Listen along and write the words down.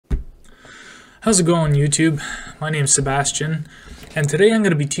How's it going, YouTube? My name's Sebastian, and today I'm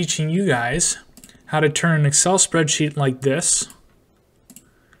going to be teaching you guys how to turn an Excel spreadsheet like this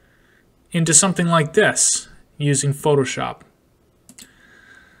into something like this using Photoshop.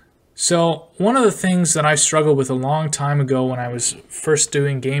 So one of the things that I struggled with a long time ago when I was first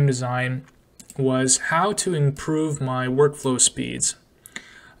doing game design was how to improve my workflow speeds.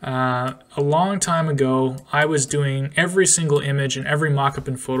 A long time ago, I was doing every single image and every mockup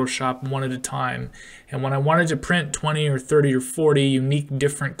in Photoshop one at a time. And when I wanted to print 20 or 30 or 40 unique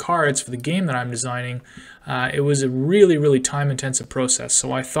different cards for the game that I'm designing, it was a really time-intensive process.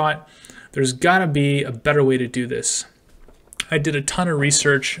 So I thought there's got to be a better way to do this. I did a ton of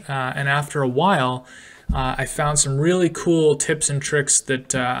research, and after a while, I found some really cool tips and tricks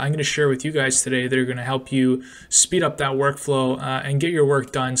that I'm going to share with you guys today that are going to help you speed up that workflow and get your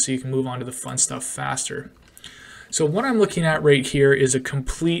work done so you can move on to the fun stuff faster. So what I'm looking at right here is a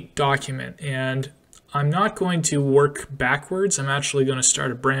complete document, and I'm not going to work backwards. I'm actually going to start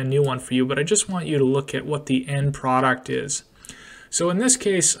a brand new one for you, but I just want you to look at what the end product is. So in this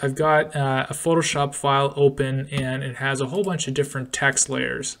case, I've got a Photoshop file open, and it has a whole bunch of different text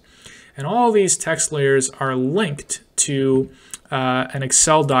layers. And all these text layers are linked to an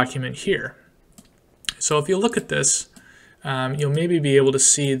Excel document here. So if you look at this, you'll maybe be able to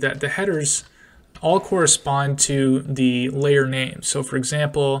see that the headers all correspond to the layer name. So for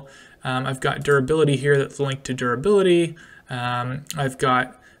example, I've got durability here that's linked to durability. I've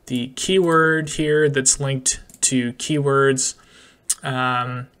got the keyword here that's linked to keywords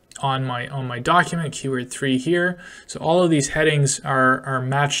on my document, keyword 3 here. So all of these headings are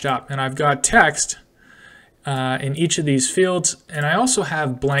matched up, and I've got text in each of these fields, and I also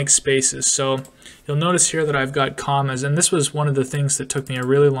have blank spaces. So you'll notice here that I've got commas, and this was one of the things that took me a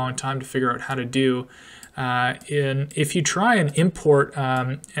really long time to figure out how to do. If you try and import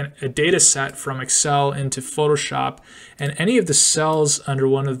a data set from Excel into Photoshop, and any of the cells under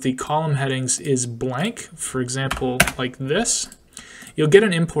one of the column headings is blank, for example like this, you'll get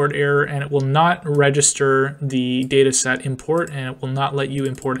an import error, and it will not register the dataset import, and it will not let you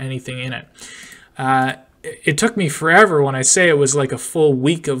import anything in it. It took me forever. When I say it was like a full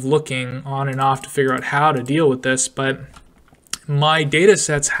week of looking on and off to figure out how to deal with this, but my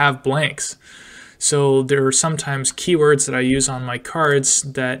datasets have blanks. So there are sometimes keywords that I use on my cards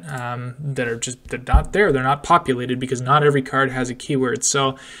that they're not there. They're not populated because not every card has a keyword.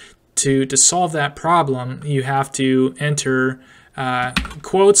 So to solve that problem, you have to enter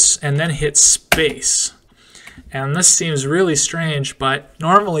quotes and then hit space. And this seems really strange, but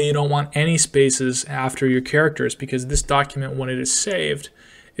normally you don't want any spaces after your characters because this document, when it is saved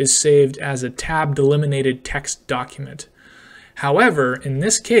as a tab delimited text document. However, in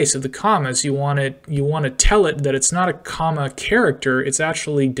this case of the commas, you want to tell it that it's not a comma character, it's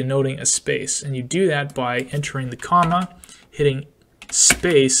actually denoting a space. And you do that by entering the comma, hitting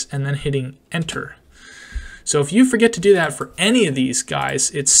space, and then hitting enter. So if you forget to do that for any of these guys,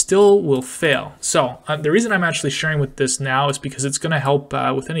 it still will fail. So the reason I'm actually sharing with this now is because it's going to help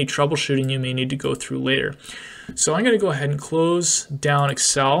with any troubleshooting you may need to go through later. So I'm going to go ahead and close down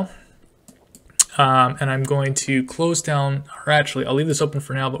Excel. And I'm going to close down, or actually I'll leave this open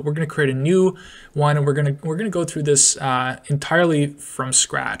for now, but we're going to create a new one, and we're going to go through this entirely from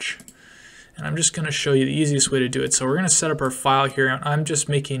scratch. And I'm just going to show you the easiest way to do it. So we're going to set up our file here. I'm just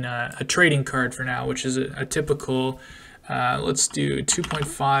making a trading card for now, which is a typical, let's do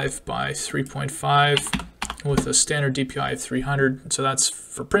 2.5 by 3.5 with a standard DPI of 300. So that's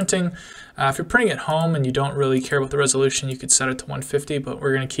for printing. If you're printing at home and you don't really care about the resolution, you could set it to 150, but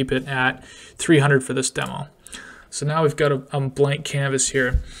we're going to keep it at 300 for this demo. So now we've got a blank canvas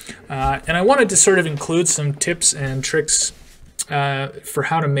here. And I wanted to sort of include some tips and tricks for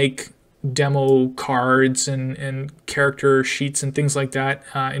how to make demo cards and character sheets and things like that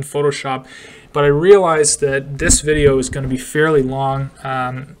in Photoshop, but I realized that this video is going to be fairly long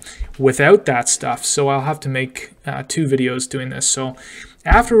without that stuff, so I'll have to make 2 videos doing this. So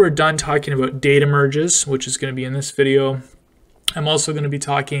after we're done talking about data merges, which is going to be in this video, I'm also going to be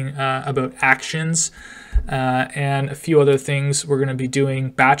talking about actions and a few other things. We're going to be doing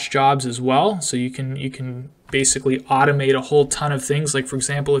batch jobs as well, so you can basically automate a whole ton of things. Like for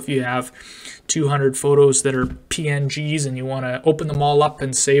example, if you have 200 photos that are PNGs and you want to open them all up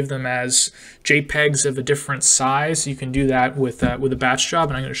and save them as JPEGs of a different size, you can do that with a batch job,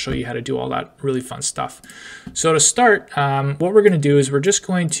 and I'm going to show you how to do all that really fun stuff. So to start, what we're going to do is we're just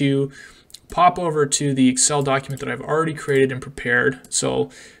going to pop over to the Excel document that I've already created and prepared. So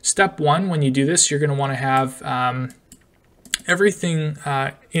step 1, when you do this, you're going to want to have everything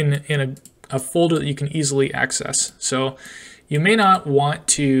in a folder that you can easily access. So you may not want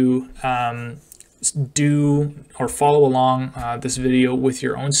to do or follow along this video with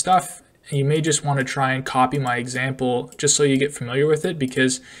your own stuff. You may just want to try and copy my example just so you get familiar with it,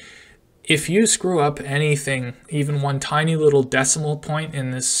 because if you screw up anything, even one tiny little decimal point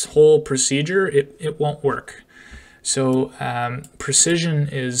in this whole procedure, it won't work. So precision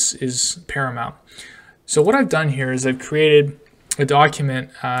is paramount. So what I've done here is I've created a document.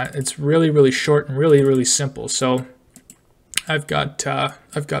 It's really short and really simple. So I've got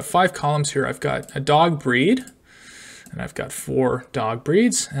 5 columns here. I've got a dog breed, and I've got 4 dog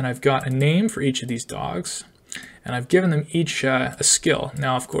breeds, and I've got a name for each of these dogs, and I've given them each a skill.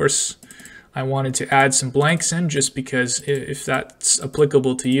 Now, of course, I wanted to add some blanks in, just because if that's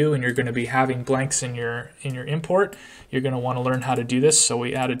applicable to you and you're going to be having blanks in your import, you're going to want to learn how to do this. So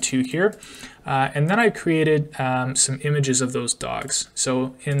we added 2 here. And then I created some images of those dogs.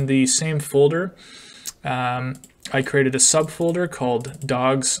 So in the same folder, I created a subfolder called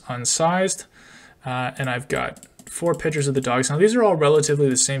Dogs Unsized, and I've got 4 pictures of the dogs. Now these are all relatively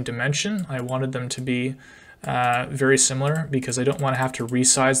the same dimension. I wanted them to be very similar because I don't want to have to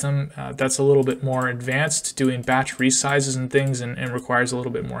resize them. That's a little bit more advanced, doing batch resizes and things, and requires a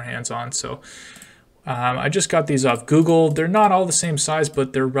little bit more hands-on. So I just got these off Google. They're not all the same size,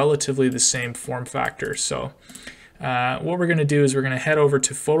 but they're relatively the same form factor. So what we're going to do is we're going to head over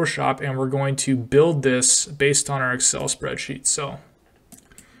to Photoshop, and we're going to build this based on our Excel spreadsheet. So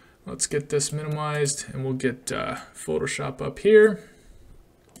let's get this minimized, and we'll get Photoshop up here.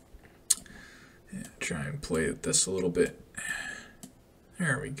 And try and play with this a little bit.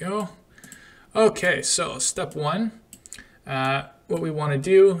 There we go. Okay, so step 1. What we want to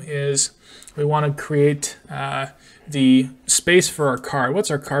do is we want to create the space for our card. What's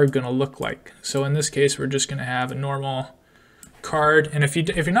our card going to look like? So in this case, we're just going to have a normal card. And if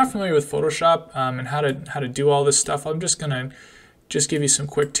you're not familiar with Photoshop and how to do all this stuff, I'm just going to give you some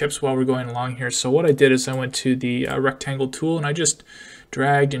quick tips while we're going along here. So what I did is I went to the rectangle tool, and I just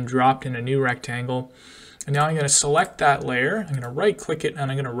dragged and dropped in a new rectangle. And now I'm going to select that layer, I'm going to right click it,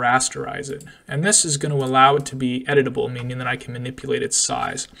 and I'm going to rasterize it. And this is going to allow it to be editable, meaning that I can manipulate its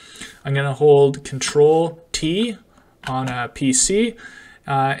size. I'm going to hold Control T on a PC,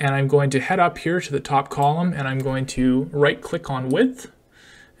 and I'm going to head up here to the top column, and I'm going to right click on width,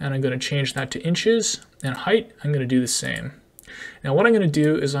 and I'm going to change that to inches, and height I'm going to do the same. Now what I'm going to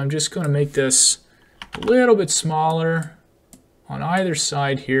do is I'm just going to make this a little bit smaller on either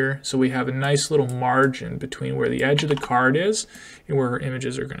side here, so we have a nice little margin between where the edge of the card is and where our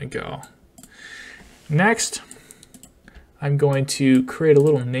images are going to go. Next, I'm going to create a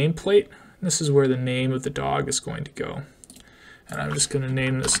little nameplate. This is where the name of the dog is going to go. And I'm just going to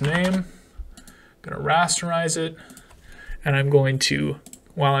name this name. I'm going to rasterize it, and I'm going to,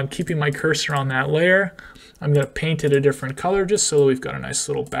 while I'm keeping my cursor on that layer, I'm going to paint it a different color just so we've got a nice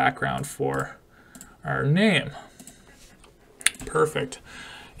little background for our name. Perfect.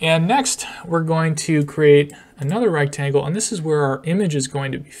 And next, we're going to create another rectangle, and this is where our image is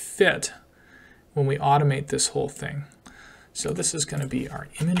going to be fit when we automate this whole thing. So this is going to be our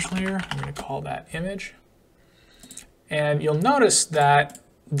image layer. I'm going to call that image. And you'll notice that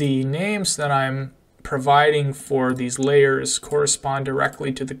the names that I'm providing for these layers correspond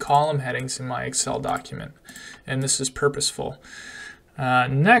directly to the column headings in my Excel document, and this is purposeful.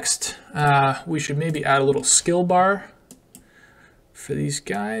 Next, we should maybe add a little skill bar for these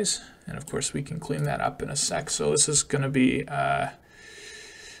guys, and of course we can clean that up in a sec. So this is going to be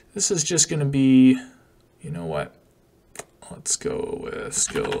just going to be, you know what, let's go with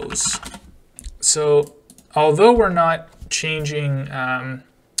skills. So although we're not changing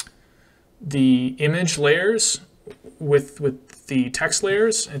the image layers with the text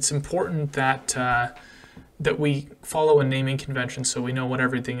layers, it's important that that we follow a naming convention so we know what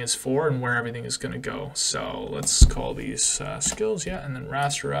everything is for and where everything is going to go. So let's call these skills, yeah, and then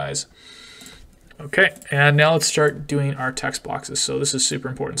rasterize. Okay, and now let's start doing our text boxes. So this is super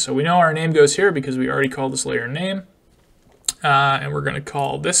important. So we know our name goes here because we already called this layer name. And we're going to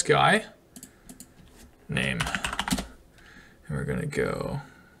call this guy name. And we're going to go,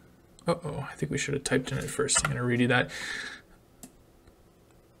 uh-oh, I think we should have typed in it first. I'm going to redo that.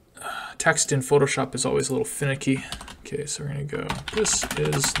 Text in Photoshop is always a little finicky. Okay, so we're going to go, this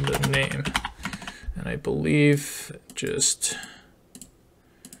is the name. And I believe just,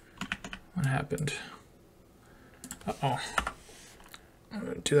 what happened? Uh-oh. I'm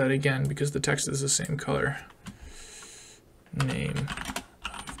going to do that again because the text is the same color. Name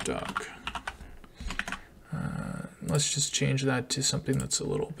of dog. Let's just change that to something that's a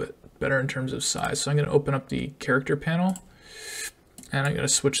little bit better in terms of size. So I'm going to open up the character panel, and I'm going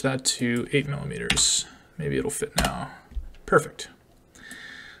to switch that to 8mm. Maybe it'll fit now. Perfect.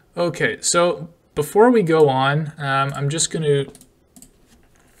 Okay, so before we go on, I'm just going to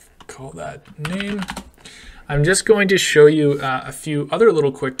call that name. I'm just going to show you a few other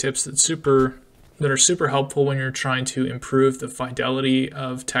little quick tips that are super helpful when you're trying to improve the fidelity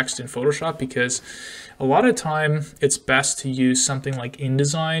of text in Photoshop, because a lot of time it's best to use something like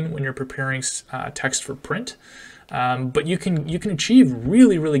InDesign when you're preparing text for print. But you can achieve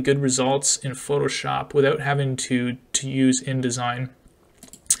really good results in Photoshop without having to use InDesign.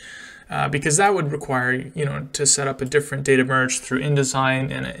 Because that would require, to set up a different data merge through InDesign,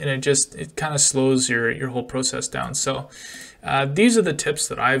 and it kind of slows your whole process down. So these are the tips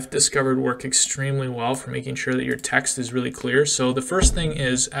that I've discovered work extremely well for making sure that your text is really clear. So the first thing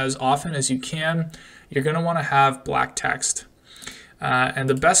is, as often as you can, you're going to want to have black text. And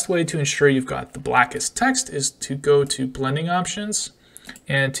the best way to ensure you've got the blackest text is to go to blending options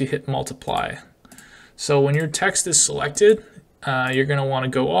and to hit multiply. So when your text is selected, you're going to want to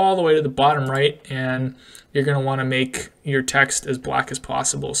go all the way to the bottom right, and you're going to want to make your text as black as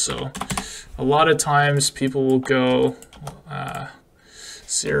possible. So a lot of times people will go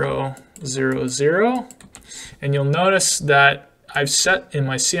 0, 0, 0, and you'll notice that I've set in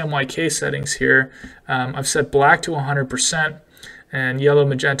my CMYK settings here, I've set black to 100% and yellow,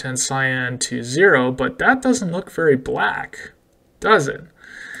 magenta, and cyan to 0, but that doesn't look very black, does it?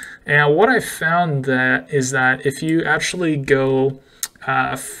 And what I found is that if you actually go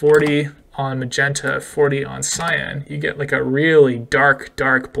 40 on magenta, 40 on cyan, you get like a really dark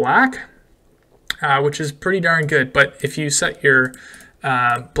black, which is pretty darn good. But if you set your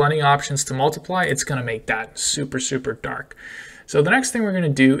blending options to multiply, it's going to make that super dark. So the next thing we're going to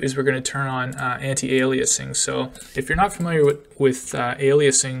do is we're going to turn on anti-aliasing. So if you're not familiar with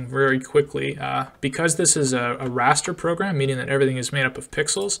aliasing, very quickly, because this is a raster program, meaning that everything is made up of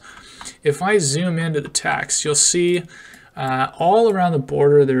pixels, if I zoom into the text, you'll see all around the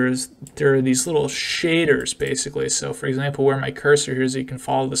border there are these little shaders, basically. So for example, where my cursor here is, you can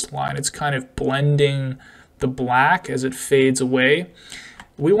follow this line, it's kind of blending the black as it fades away.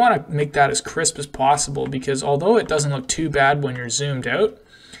 We want to make that as crisp as possible, because although it doesn't look too bad when you're zoomed out,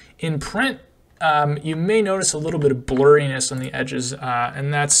 in print you may notice a little bit of blurriness on the edges,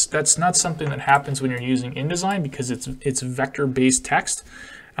 and that's not something that happens when you're using InDesign, because it's vector-based text,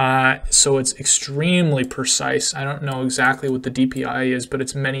 so it's extremely precise. I don't know exactly what the DPI is, but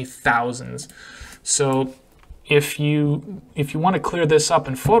it's many thousands. So if you want to clear this up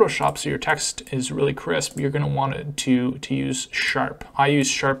in Photoshop so your text is really crisp, you're going to want it to use Sharp. I use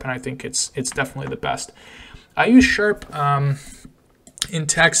Sharp, and I think it's definitely the best. I use Sharp in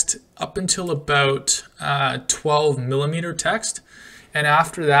text up until about 12 millimeter text, and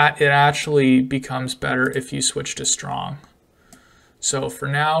after that it actually becomes better if you switch to strong. So for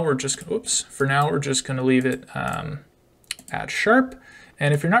now we're just going to leave it at Sharp.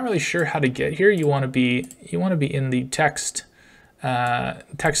 And if you're not really sure how to get here, you want to be in the text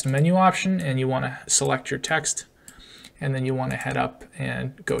menu option, and you want to select your text, and then you want to head up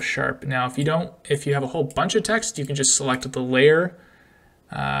and go Sharp. Now, if you have a whole bunch of text, you can just select the layer,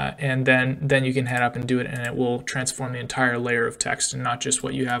 and then you can head up and do it, and it will transform the entire layer of text and not just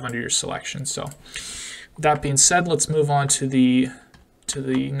what you have under your selection. So, with that being said, let's move on to the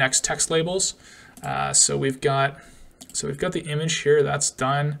next text labels. So we've got the image here, that's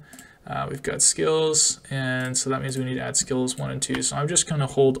done. We've got skills, and so that means we need to add skills 1 and 2. So I'm just going to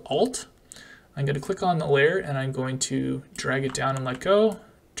hold Alt. I'm going to click on the layer, and I'm going to drag it down and let go,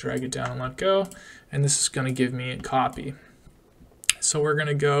 drag it down and let go, and this is going to give me a copy. So we're going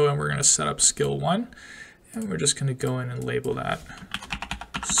to go and we're going to set up skill 1, and we're just going to go in and label that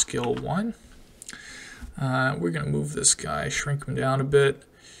skill 1. We're going to move this guy, shrink him down a bit.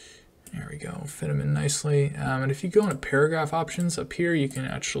 There we go, fit them in nicely. And if you go into paragraph options up here, you can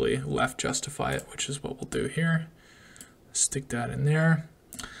actually left justify it, which is what we'll do here. Stick that in there.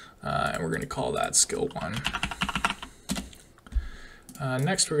 And we're going to call that skill 1.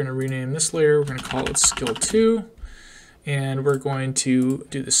 Next, we're going to rename this layer. We're going to call it skill 2. And we're going to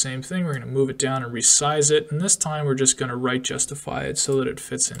do the same thing. We're going to move it down and resize it. And this time, we're just going to right justify it so that it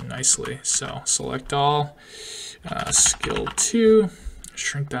fits in nicely. So select all, skill 2.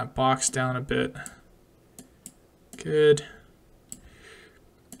 Shrink that box down a bit. Good.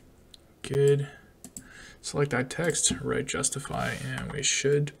 Select that text, right justify, and we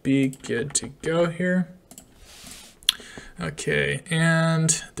should be good to go here. Okay,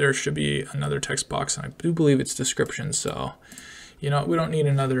 and there should be another text box, and I do believe it's description, so we don't need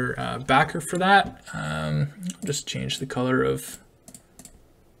another backer for that. I'll just change the color of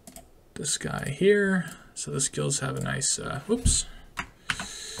this guy here. So the skills have a nice,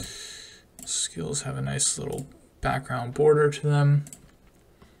 skills have a nice little background border to them.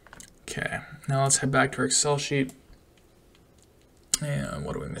 Okay, Now let's head back to our Excel sheet. And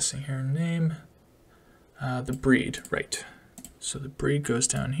what are we missing here? Name, the breed, right. So the breed goes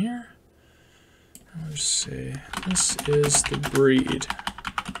down here. I'll just say this is the breed.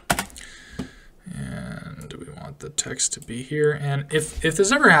 And we want the text to be here. And if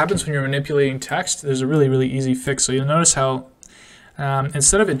this ever happens when you're manipulating text, there's a really easy fix. So you'll notice how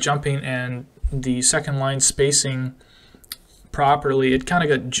instead of it jumping and the second line spacing properly, it kind of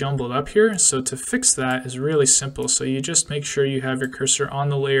got jumbled up here. So to fix that is really simple. So you just make sure you have your cursor on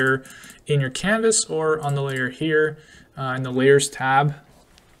the layer in your canvas or on the layer here in the layers tab.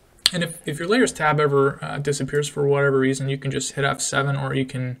 And if your layers tab ever disappears for whatever reason, you can just hit F7 or you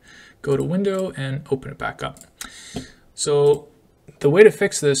can go to window and open it back up. So the way to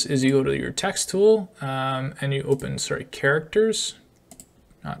fix this is you go to your text tool and you open, characters,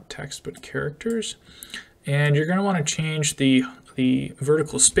 not text, but characters. And you're going to want to change the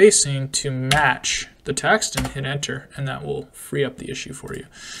vertical spacing to match the text and hit enter, and that will free up the issue for you.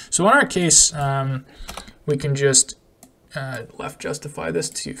 So in our case, we can just left justify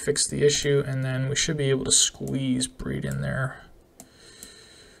this to fix the issue, and then we should be able to squeeze breed in there.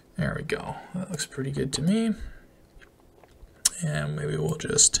 There we go. That looks pretty good to me. And maybe we'll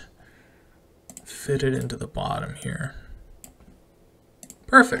just fit it into the bottom here.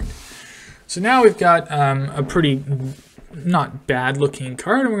 Perfect. So now we've got a pretty not bad looking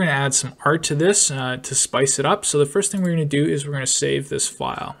card, and we're going to add some art to this to spice it up. So the first thing we're going to do is we're going to save this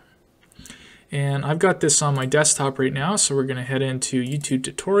file. And I've got this on my desktop right now, so we're going to head into YouTube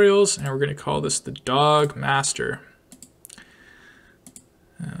tutorials, and we're going to call this the Dog Master.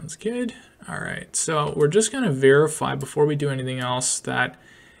 That's good. All right, so we're just going to verify before we do anything else that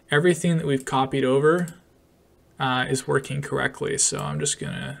everything that we've copied over is working correctly. So I'm just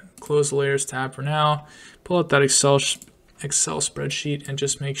going to close the layers tab for now, pull up that Excel spreadsheet, and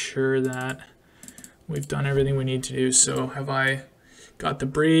just make sure that we've done everything we need to do. So have I got the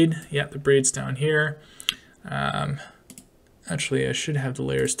breed? Yeah, the breed's down here. Actually, I should have the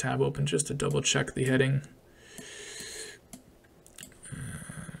layers tab open just to double check the heading.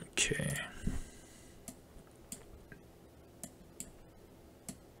 Okay.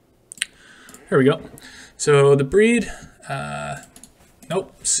 There we go. So the breed,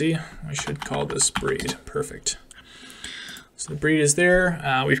 nope, see, I should call this breed. Perfect. So the breed is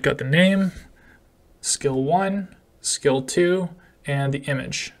there. We've got the name, skill 1, skill 2, and the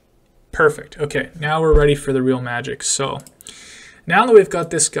image. Perfect. Okay, now we're ready for the real magic. So now that we've got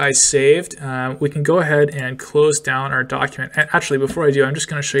this guy saved, we can go ahead and close down our document. And actually, before I do, I'm just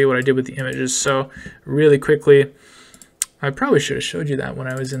going to show you what I did with the images. So really quickly, I probably should have showed you that when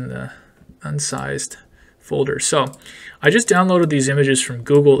I was in the unsized folder. So I just downloaded these images from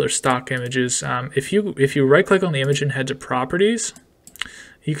Google. They're stock images. If you right click on the image and head to properties,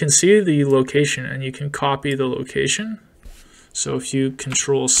 you can see the location and you can copy the location. So if you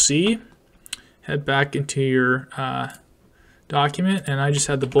Control C, head back into your document, and I just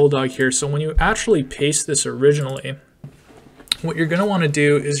had the bulldog here. So when you actually paste this originally, what you're going to want to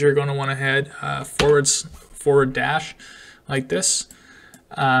do is you're going to want to head forward dash like this,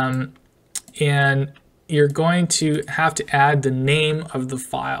 and you're going to have to add the name of the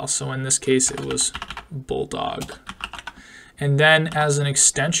file. So in this case, it was bulldog. And then as an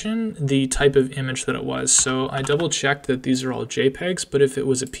extension, the type of image that it was. So I double checked that these are all JPEGs, but if it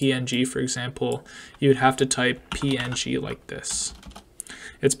was a PNG, for example, you would have to type PNG like this.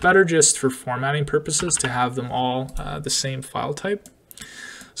 It's better just for formatting purposes to have them all the same file type.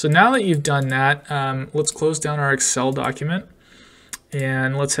 So now that you've done that, let's close down our Excel document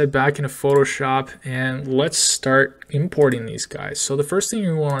and let's head back into Photoshop and let's start importing these guys. So the first thing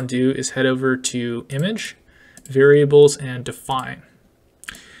you want to do is head over to Image, Variables, and Define.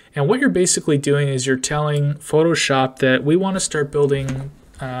 And what you're basically doing is you're telling Photoshop that we want to start building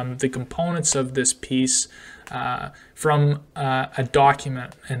the components of this piece from a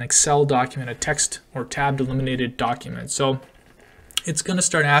document, an Excel document, a text or tab delimited document. So it's going to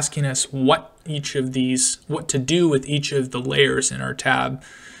start asking us what to do with each of the layers in our tab,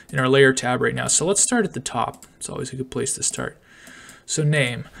 in our layer tab right now. So let's start at the top. It's always a good place to start. So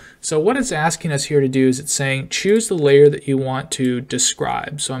name. So what it's asking us here to do is it's saying choose the layer that you want to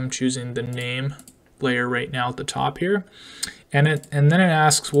describe. So I'm choosing the name layer right now at the top here. And then it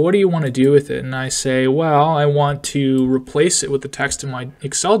asks, well, what do you want to do with it? And I say, well, I want to replace it with the text in my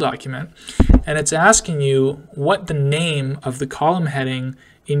Excel document. And it's asking you what the name of the column heading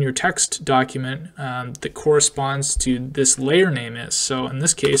in your text document that corresponds to this layer name is. So in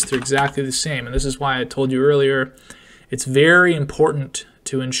this case, they're exactly the same. And this is why I told you earlier, it's very important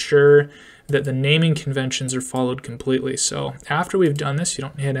to ensure that the naming conventions are followed completely. So after we've done this, you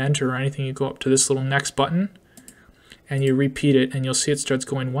don't hit enter or anything, you go up to this little next button and you repeat it, and you'll see it starts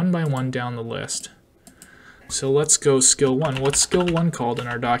going one by one down the list. So let's go skill 1. What's skill 1 called in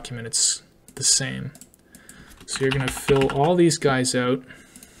our document? It's the same. So you're going to fill all these guys out.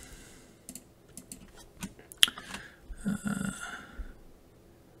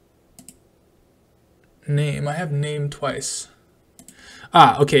 Name. I have name twice.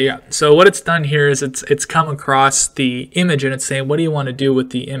 Okay, yeah. So what it's done here is it's come across the image and it's saying, what do you want to do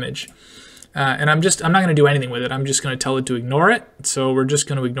with the image? And I'm not going to do anything with it. I'm just going to tell it to ignore it. So we're just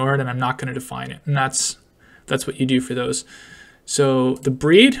going to ignore it, and I'm not going to define it. And that's what you do for those. So the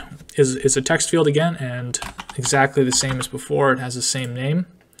breed is a text field again, and exactly the same as before. It has the same name.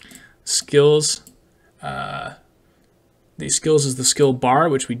 Skills. The skills is the skill bar,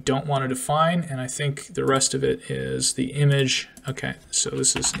 which we don't want to define, and I think the rest of it is the image. Okay, so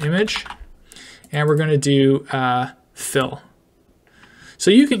this is image, and we're going to do fill. So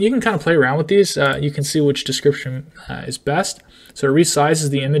you can kind of play around with these. You can see which description is best. So it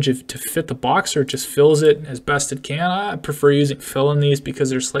resizes the image to fit the box, or it just fills it as best it can. I prefer using fill in these because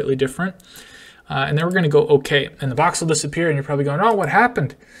they're slightly different. And then we're going to go OK, and the box will disappear, and you're probably going, oh, what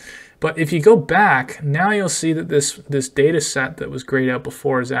happened? But if you go back, now you'll see that this data set that was grayed out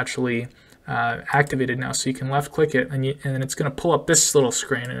before is actually activated now. So you can left click it, and then it's going to pull up this little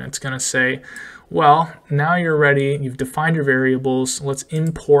screen, and it's going to say, well, now you're ready. You've defined your variables. Let's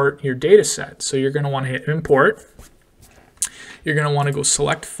import your data set. So you're going to want to hit import. You're going to want to go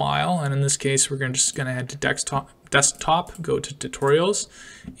select file, and in this case, we're just going to head to desktop, go to tutorials,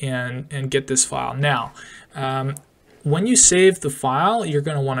 and get this file. Now, when you save the file, you're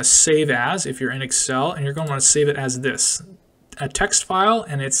going to want to save as, if you're in Excel, and you're going to want to save it as this, a text file,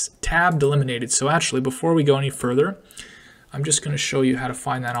 and it's tab delimited. So actually, before we go any further, I'm just going to show you how to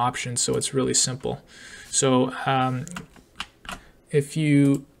find that option, so it's really simple. So if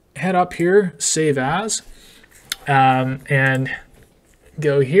you head up here, save as, and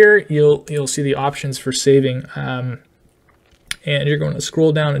go here, you'll see the options for saving, and you're going to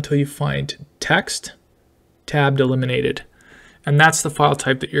scroll down until you find text, tab delimited, and that's the file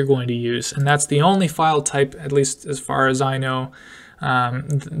type that you're going to use, and that's the only file type, at least as far as I know,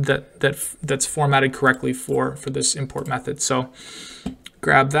 that's formatted correctly for this import method. So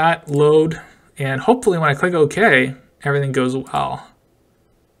grab that, load, and hopefully when I click OK, everything goes well.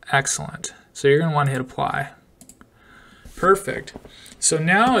 Excellent. So you're going to want to hit apply. Perfect. So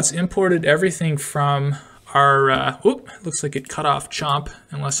now it's imported everything from our, looks like it cut off chomp,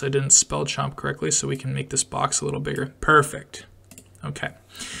 unless I didn't spell chomp correctly, so we can make this box a little bigger. Perfect. Okay.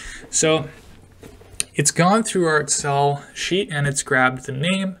 So it's gone through our Excel sheet, and it's grabbed the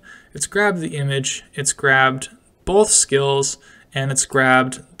name, it's grabbed the image, it's grabbed both skills, and it's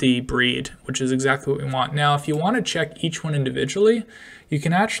grabbed the breed, which is exactly what we want. Now, if you want to check each one individually, you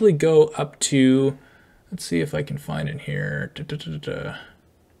can actually go up to, let's see if I can find it here.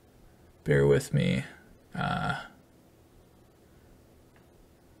 Bear with me.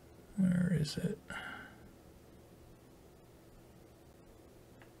 Where is it?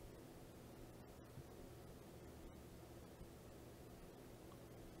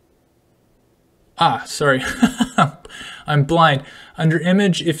 Sorry, I'm blind. Under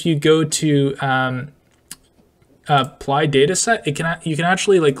image, if you go to apply dataset, you can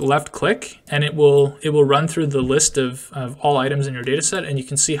actually like left click, and it will run through the list of all items in your dataset, and you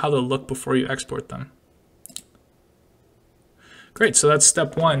can see how they'll look before you export them. Great, so that's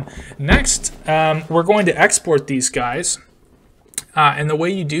step one. Next, we're going to export these guys, and the way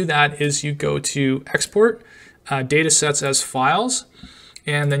you do that is you go to export datasets as files,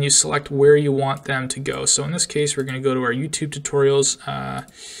 and then you select where you want them to go. So in this case, we're going to go to our YouTube tutorials,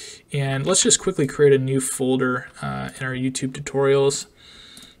 and let's just quickly create a new folder in our YouTube tutorials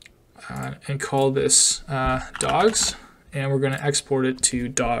and call this dogs, and we're going to export it to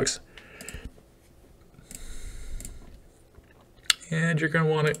dogs. And you're going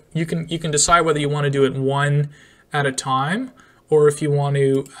to want to, you can decide whether you want to do it one at a time, or if you want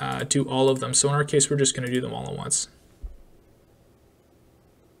to do all of them. So in our case, we're just going to do them all at once.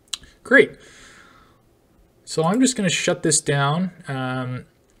 Great. So I'm just going to shut this down,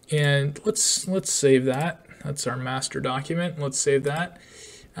 and let's save that. That's our master document. Let's save that,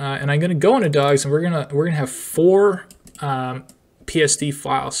 and I'm going to go into dogs, and we're gonna have 4 PSD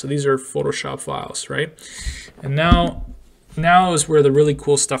files. So these are Photoshop files, right? And now is where the really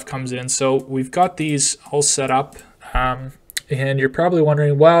cool stuff comes in. So we've got these all set up, and you're probably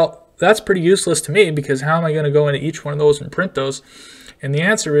wondering, well, that's pretty useless to me, because how am I going to go into each one of those and print those? And the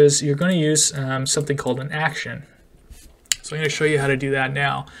answer is you're going to use something called an action. So I'm going to show you how to do that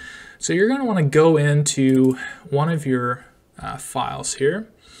now. So you're going to want to go into one of your files here.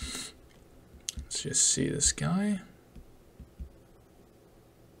 Let's just see this guy.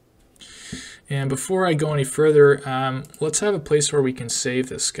 And before I go any further, let's have a place where we can save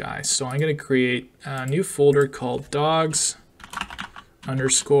this guy. So I'm going to create a new folder called dogs_png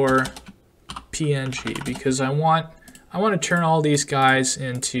because I want to turn all these guys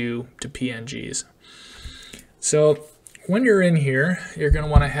into PNGs. So when you're in here, you're going to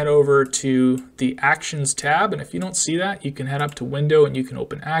want to head over to the Actions tab, and if you don't see that, you can head up to Window and you can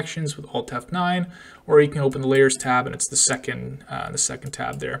open Actions with Alt F9, or you can open the Layers tab, and it's the second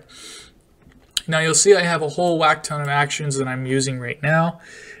tab there. Now you'll see I have a whole whack ton of actions that I'm using right now,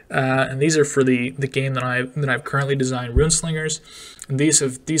 and these are for the game that I've currently designed, Runeslingers. And these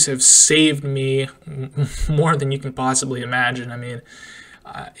have saved me more than you can possibly imagine. I mean,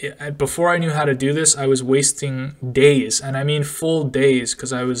 before I knew how to do this, I was wasting days, and I mean full days,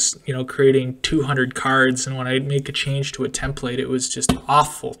 because I was creating 200 cards, and when I make a change to a template, it was just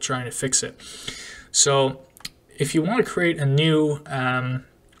awful trying to fix it. So if you want to create a new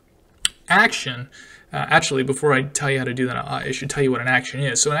action, actually, before I tell you how to do that, I should tell you what an action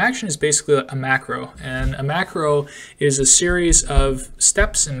is. So an action is basically a macro, and a macro is a series of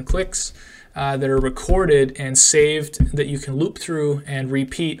steps and clicks that are recorded and saved that you can loop through and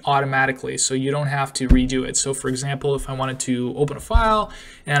repeat automatically, so you don't have to redo it. So for example, if I wanted to open a file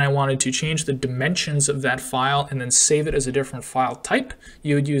and I wanted to change the dimensions of that file and then save it as a different file type,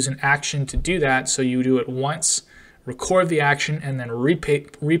 you would use an action to do that. So you do it once, record the action, and then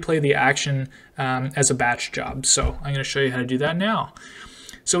replay the action as a batch job. So I'm going to show you how to do that now.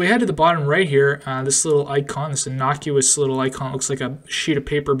 So we head to the bottom right here, this little icon, this innocuous little icon, looks like a sheet of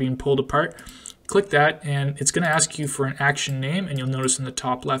paper being pulled apart. Click that, and it's going to ask you for an action name, and you'll notice in the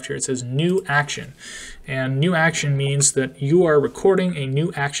top left here it says New Action. And New Action means that you are recording a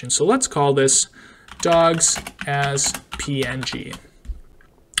new action. So let's call this Dogs as PNG.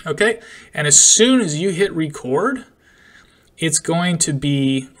 Okay, and as soon as you hit record, it's going to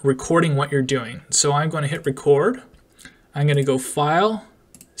be recording what you're doing. So I'm going to hit record. I'm going to go File,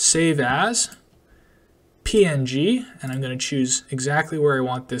 Save As, PNG, and I'm going to choose exactly where I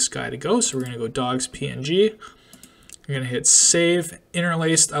want this guy to go. So we're going to go Dogs PNG. You're going to hit Save,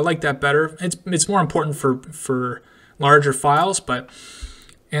 Interlaced. I like that better. It's more important for larger files,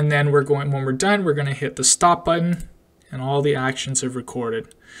 and then when we're done, we're going to hit the Stop button, and all the actions have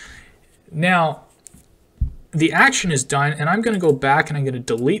recorded. Now, the action is done, and I'm going to go back and I'm going to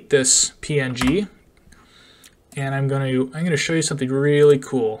delete this PNG, and I'm going to show you something really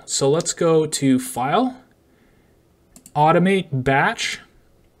cool. So let's go to File, Automate Batch,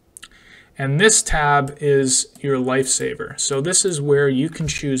 and this tab is your lifesaver. So this is where you can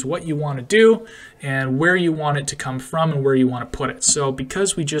choose what you want to do and where you want it to come from and where you want to put it. So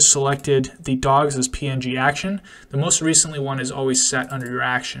because we just selected the Dogs as PNG action, the most recently one is always set under your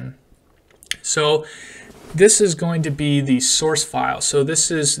action. So this is going to be the source file. So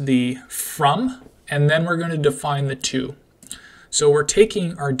this is the from, and then we're going to define the to. So we're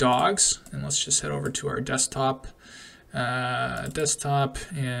taking our dogs, and let's just head over to our desktop and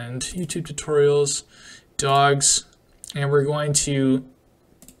YouTube tutorials, dogs, and we're going to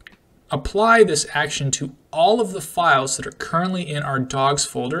apply this action to all of the files that are currently in our dogs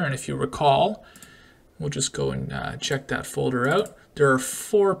folder. And if you recall, we'll just go and check that folder out. There are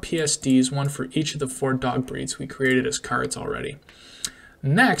 4 PSDs, one for each of the 4 dog breeds we created as cards already.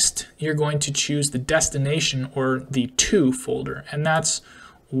 Next, you're going to choose the destination, or the to folder, and that's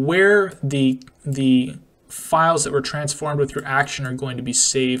where the files that were transformed with your action are going to be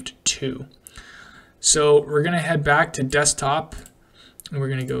saved to. So we're going to head back to desktop, and we're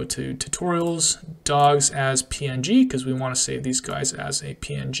going to go to tutorials, dogs as PNG, because we want to save these guys as a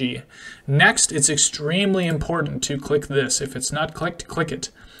PNG. Next, it's extremely important to click this. If it's not clicked, click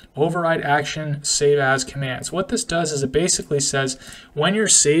it. Override action, save as commands. What this does is it basically says when you're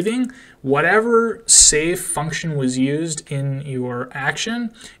saving, whatever save function was used in your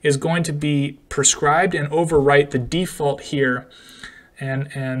action is going to be prescribed and overwrite the default here,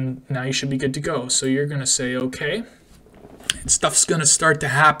 and now you should be good to go. So you're going to say okay, and stuff's going to start to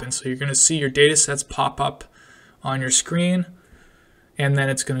happen. So you're going to see your data sets pop up on your screen, and then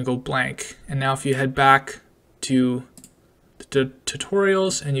it's going to go blank. And now if you head back to the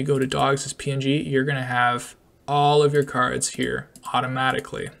tutorials and you go to dogs as PNG, you're going to have all of your cards here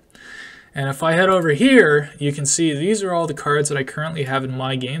automatically. And if I head over here, you can see these are all the cards that I currently have in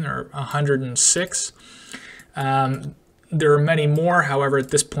my game. There are 106. There are many more, however, at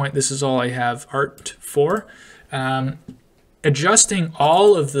this point, this is all I have art for. adjusting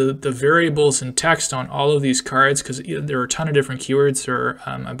all of the variables and text on all of these cards, because there are a ton of different keywords. There are,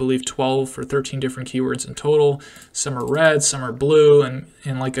 I believe, 12 or 13 different keywords in total. Some are red, some are blue,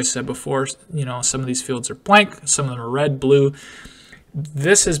 and like I said before, some of these fields are blank, some of them are red, blue.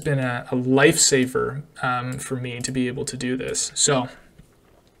 This has been a lifesaver for me to be able to do this. So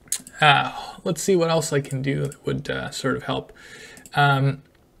let's see what else I can do that would sort of help.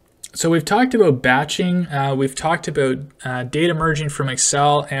 So we've talked about batching, we've talked about data merging from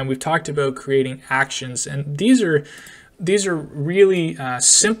Excel, and we've talked about creating actions. And these are really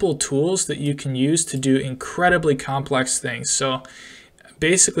simple tools that you can use to do incredibly complex things. So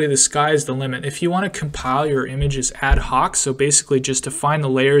basically the sky is the limit. If you want to compile your images ad hoc, so basically just define the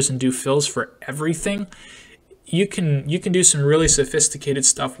layers and do fills for everything, you can do some really sophisticated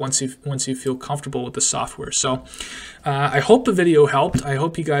stuff once you feel comfortable with the software. So I hope the video helped. I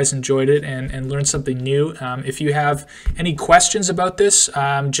hope you guys enjoyed it and learned something new. If you have any questions about this,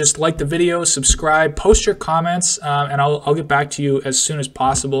 just like the video, subscribe, post your comments, and I'll get back to you as soon as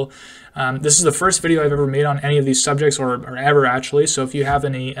possible. This is the first video I've ever made on any of these subjects, or ever actually, so if you have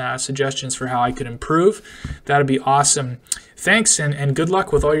any suggestions for how I could improve, that'd be awesome. Thanks, and good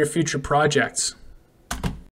luck with all your future projects.